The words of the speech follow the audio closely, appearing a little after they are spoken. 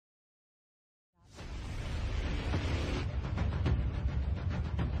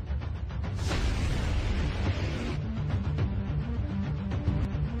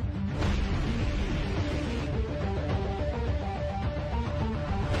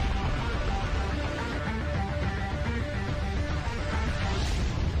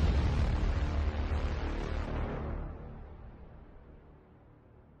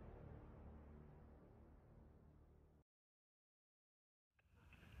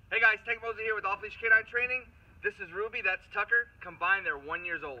Hey guys, Tech Mosey here with Off Leash Canine Training. This is Ruby, that's Tucker. Combined, they're 1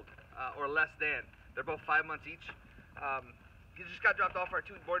 year old, or less than. They're both 5 months each. He just got dropped off our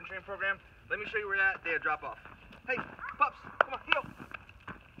 2 board and train program. Let me show you where they're at. Day of drop off. Hey, pups, come on, heel.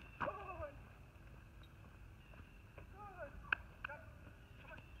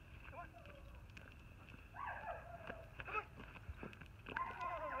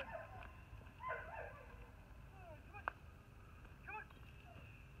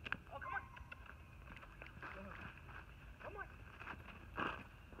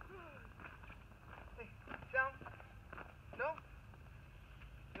 Down? No?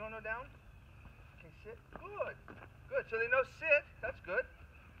 You don't know down? Okay, sit. Good. Good. So they know sit. That's good.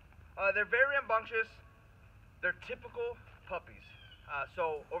 They're very rambunctious. They're typical puppies.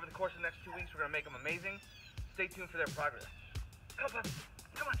 So over the course of the next 2 weeks, we're going to make them amazing. Stay tuned for their progress. Come on, pups.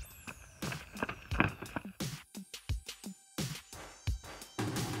 Come on.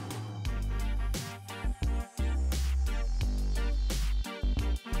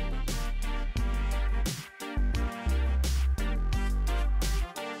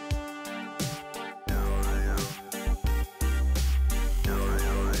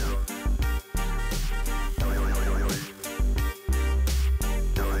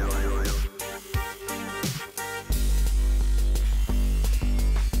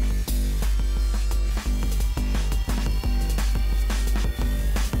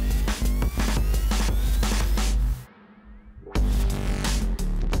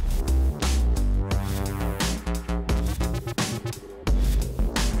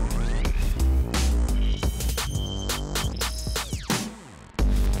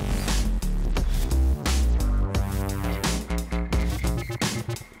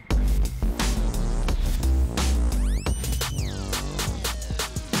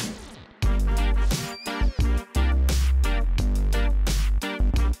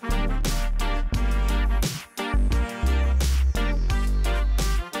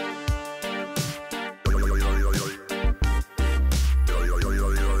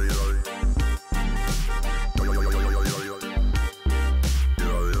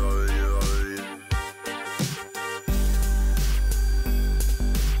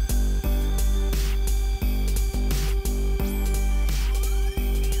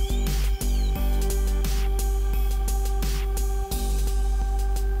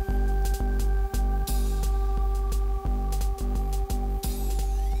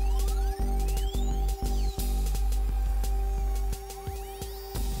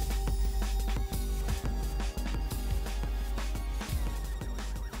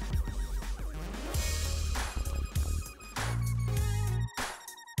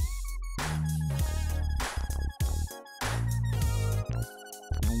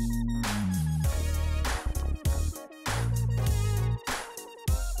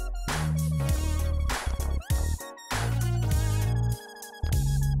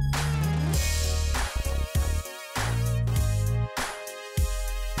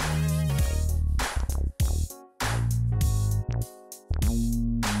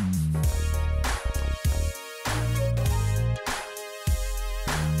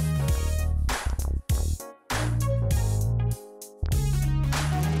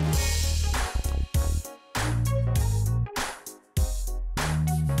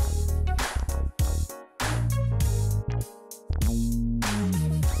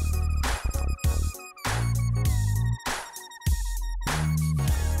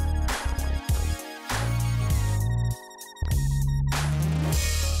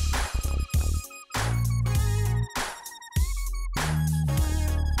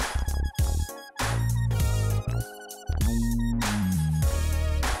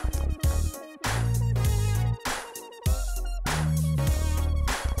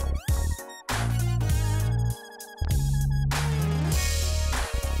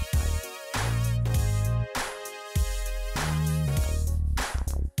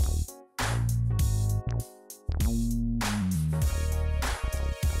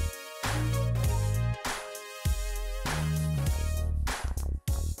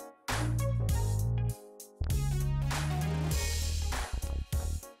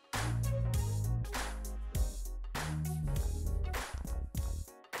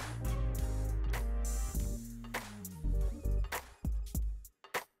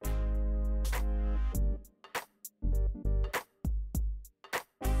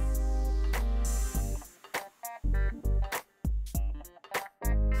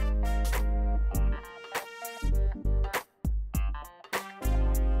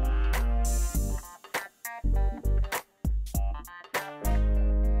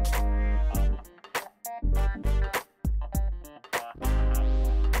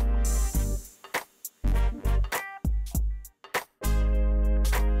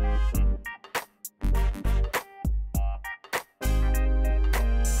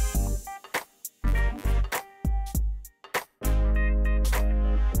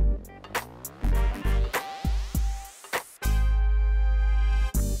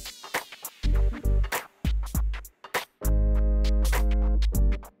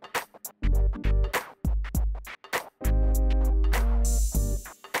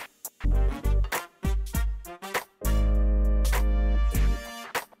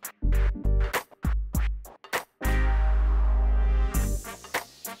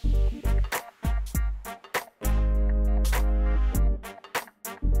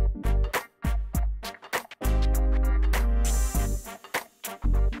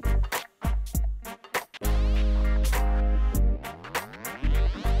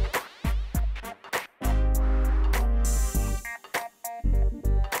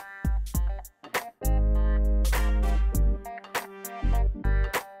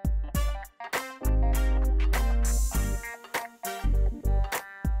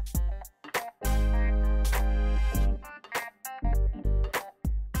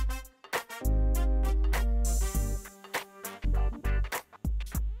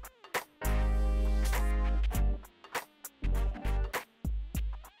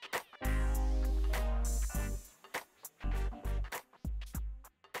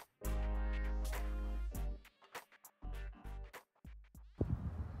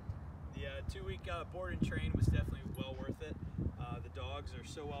 2-week board and train was definitely well worth it. The dogs are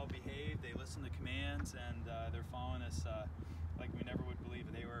so well behaved, they listen to commands, and they're following us like we never would believe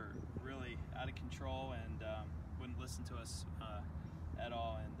it. They were really out of control and wouldn't listen to us at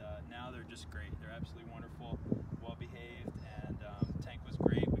all, and now they're just great. They're absolutely wonderful, well behaved, and Tank was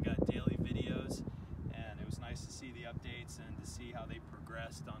great. We got daily videos, and it was nice to see the updates and to see how they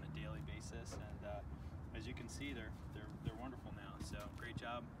progressed on a daily basis. And as you can see, they're wonderful now. So great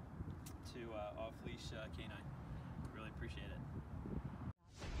job to Off Leash Canine. Really appreciate it.